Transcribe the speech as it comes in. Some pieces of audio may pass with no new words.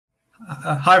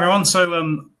Hi everyone.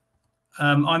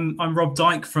 I'm Rob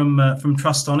Dyke from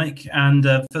Trustonic, and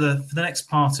for the next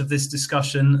part of this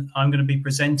discussion, I'm going to be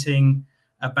presenting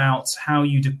about how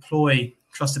you deploy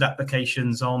trusted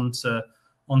applications onto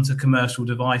commercial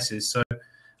devices. So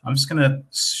I'm just going to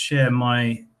share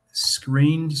my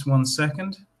screen. Just one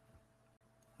second.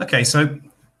 Okay, so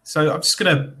I'm just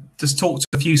going to talk to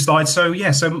a few slides. So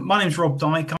my name's Rob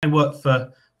Dyke. I work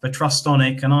for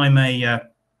Trustonic, and I'm a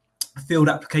field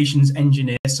applications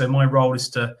engineer. So my role is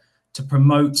to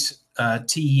promote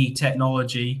TE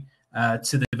technology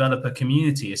to the developer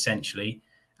community, essentially.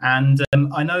 And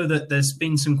I know that there's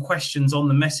been some questions on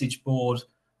the message board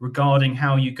regarding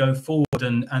how you go forward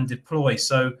and deploy.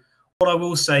 So what I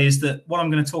will say is that what I'm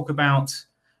going to talk about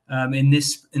in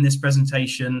this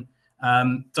presentation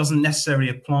doesn't necessarily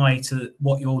apply to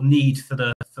what you'll need for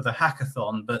the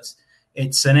hackathon, but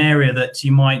it's an area that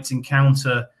you might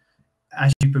encounter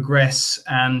as you progress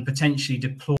and potentially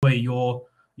deploy your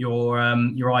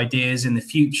ideas in the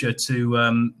future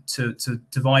to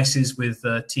devices with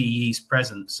TEs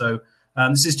present. So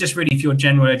this is just really for your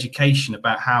general education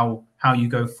about how you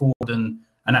go forward and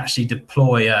actually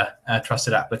deploy a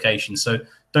trusted application. So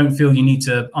don't feel you need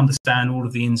to understand all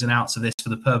of the ins and outs of this for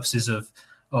the purposes of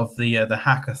the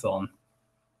hackathon.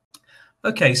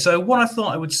 Okay, so what I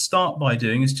thought I would start by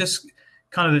doing is just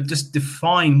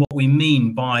define what we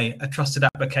mean by a trusted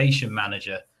application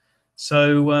manager.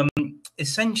 So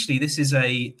essentially, this is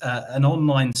an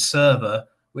online server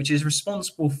which is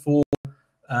responsible for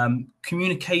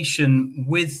communication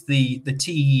with the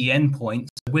TE endpoint,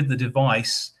 with the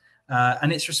device,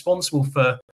 and it's responsible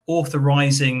for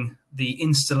authorizing the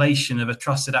installation of a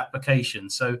trusted application.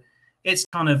 So it's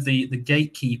kind of the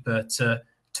gatekeeper to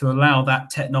allow that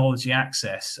technology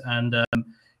access. And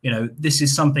this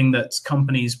is something that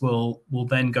companies will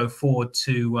then go forward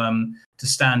to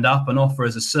stand up and offer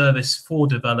as a service for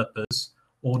developers,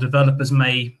 or developers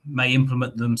may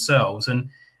implement themselves. And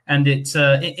it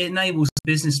enables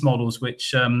business models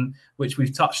which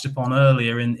we've touched upon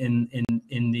earlier in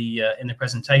the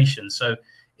presentation. So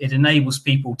it enables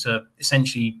people to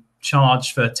essentially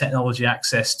charge for technology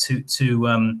access to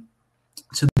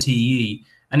the TE,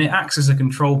 and it acts as a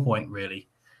control point, really.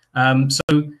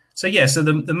 So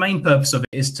the main purpose of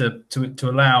it is to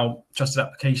allow trusted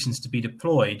applications to be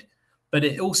deployed, but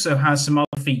it also has some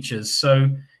other features. So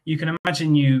you can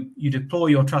imagine you deploy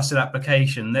your trusted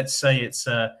application. Let's say it's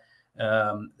a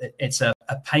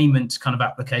payment kind of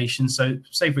application. So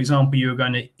say, for example, you're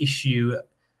going to issue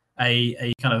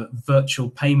a kind of virtual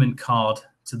payment card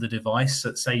to the device.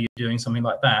 Let's say you're doing something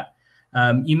like that.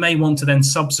 You may want to then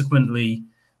subsequently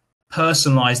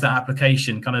personalize that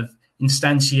application, kind of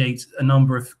instantiate a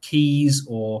number of keys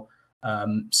or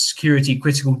security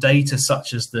critical data,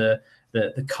 such as the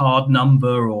card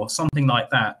number or something like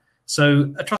that.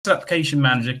 So a trusted application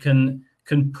manager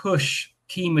can push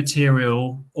key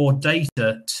material or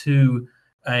data to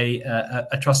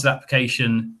a trusted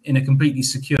application in a completely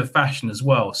secure fashion as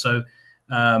well. So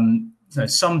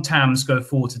some TAMs go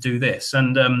forward to do this,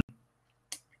 and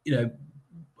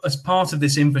as part of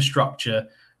this infrastructure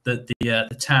that the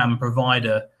TAM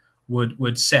provider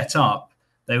would set up,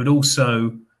 they would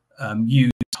also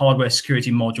use hardware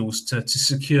security modules to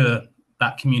secure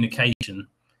that communication.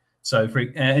 So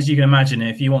as you can imagine,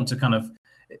 if you want to kind of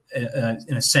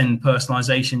send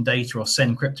personalization data or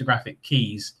send cryptographic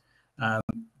keys,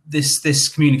 this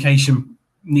communication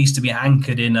needs to be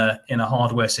anchored in a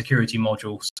hardware security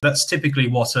module. So that's typically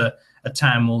what a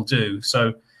TAM will do.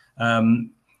 So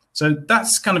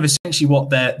that's kind of essentially what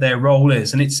their role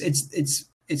is, and it's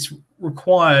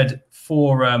required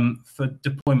for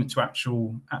deployment to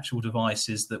actual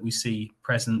devices that we see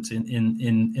present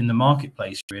in the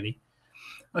marketplace, really.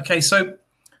 Okay, so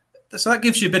that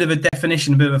gives you a bit of a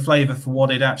definition, a bit of a flavor for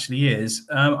what it actually is.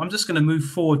 I'm just going to move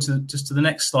forward to the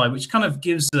next slide, which kind of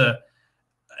gives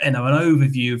an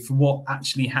overview of what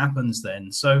actually happens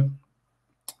then. So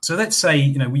let's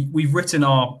say we've written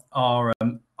our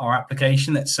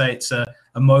application. Let's say it's a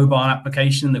mobile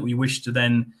application that we wish to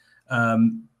then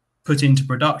put into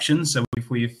production. So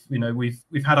we've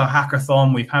had our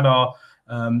hackathon, we've had our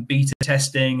beta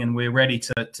testing, and we're ready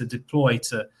to deploy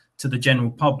to the general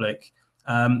public.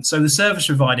 So the service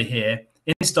provider here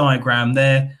in this diagram,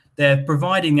 they're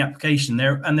providing the application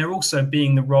there, and they're also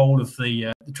being the role of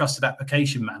the trusted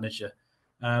application manager.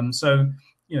 So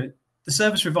the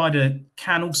service provider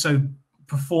can also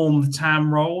perform the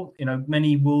TAM role.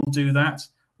 Many will do that,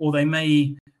 or they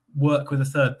may work with a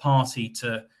third party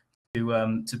to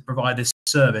provide this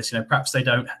service. Perhaps they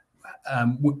don't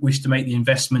wish to make the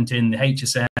investment in the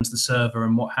HSMs, the server,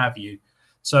 and what have you.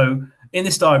 So in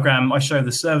this diagram, I show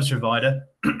the service provider,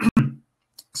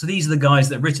 So these are the guys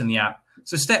that have written the app.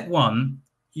 So step one,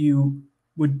 you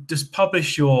would just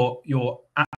publish your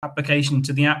application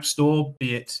to the App Store,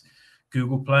 be it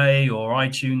Google Play or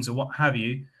iTunes or what have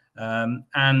you,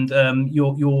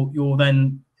 you're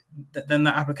then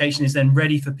that application is then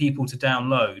ready for people to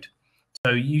download.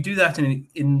 So you do that in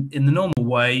the normal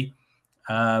way,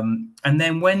 and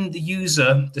then when the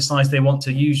user decides they want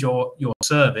to use your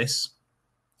service,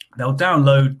 they'll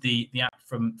download the app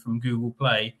from Google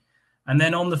Play, and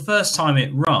then on the first time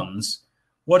it runs,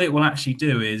 what it will actually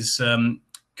do is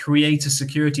create a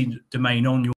security domain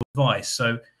on your device.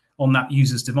 So on that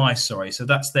user's device, sorry. So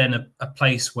that's then a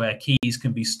place where keys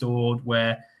can be stored,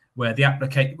 where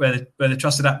the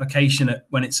trusted application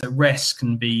when it's at rest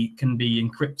can be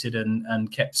encrypted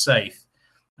and kept safe.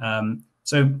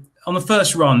 So on the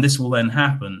first run, this will then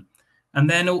happen, and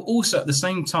then also at the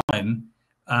same time,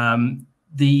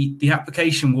 the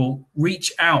application will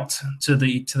reach out to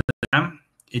the TAM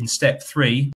in step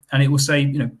 3, and it will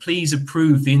say, please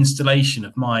approve the installation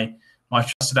of my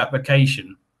trusted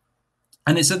application.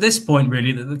 And it's at this point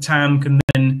really that the TAM can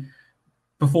then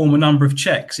perform a number of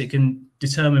checks. It can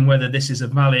determine whether this is a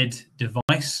valid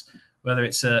device, whether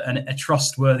it's a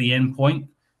trustworthy endpoint.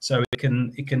 So it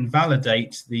can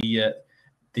validate the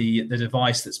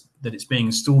device that it's being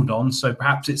installed on. So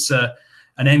perhaps it's an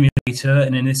emulator,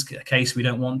 and in this case, we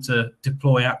don't want to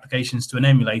deploy applications to an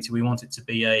emulator. We want it to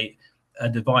be a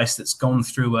device that's gone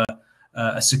through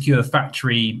a secure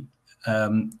factory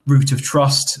root of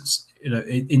trust,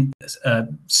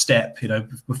 step,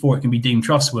 before it can be deemed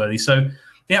trustworthy. So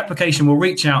the application will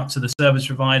reach out to the service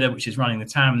provider, which is running the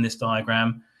TAM in this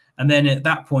diagram, and then at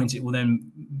that point, it will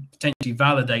then potentially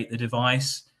validate the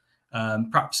device,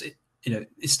 perhaps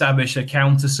establish a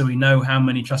counter so we know how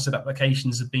many trusted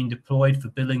applications have been deployed for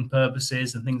billing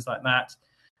purposes and things like that,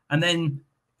 and then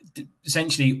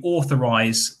essentially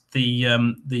authorize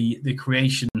the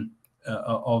creation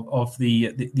of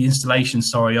the installation,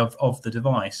 of the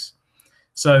device.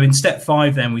 So in step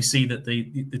 5, then we see that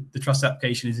the trust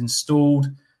application is installed.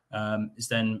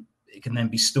 It can then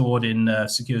be stored in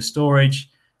secure storage,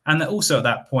 and also at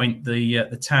that point,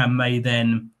 the TAM may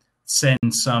then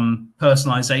send some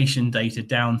personalization data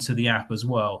down to the app as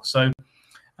well. So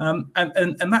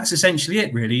and that's essentially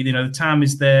it, really. The TAM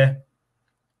is there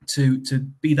to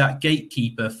be that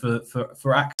gatekeeper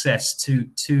for access to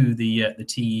the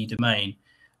TE domain.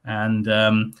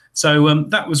 And so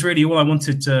that was really all I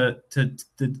wanted to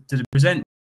present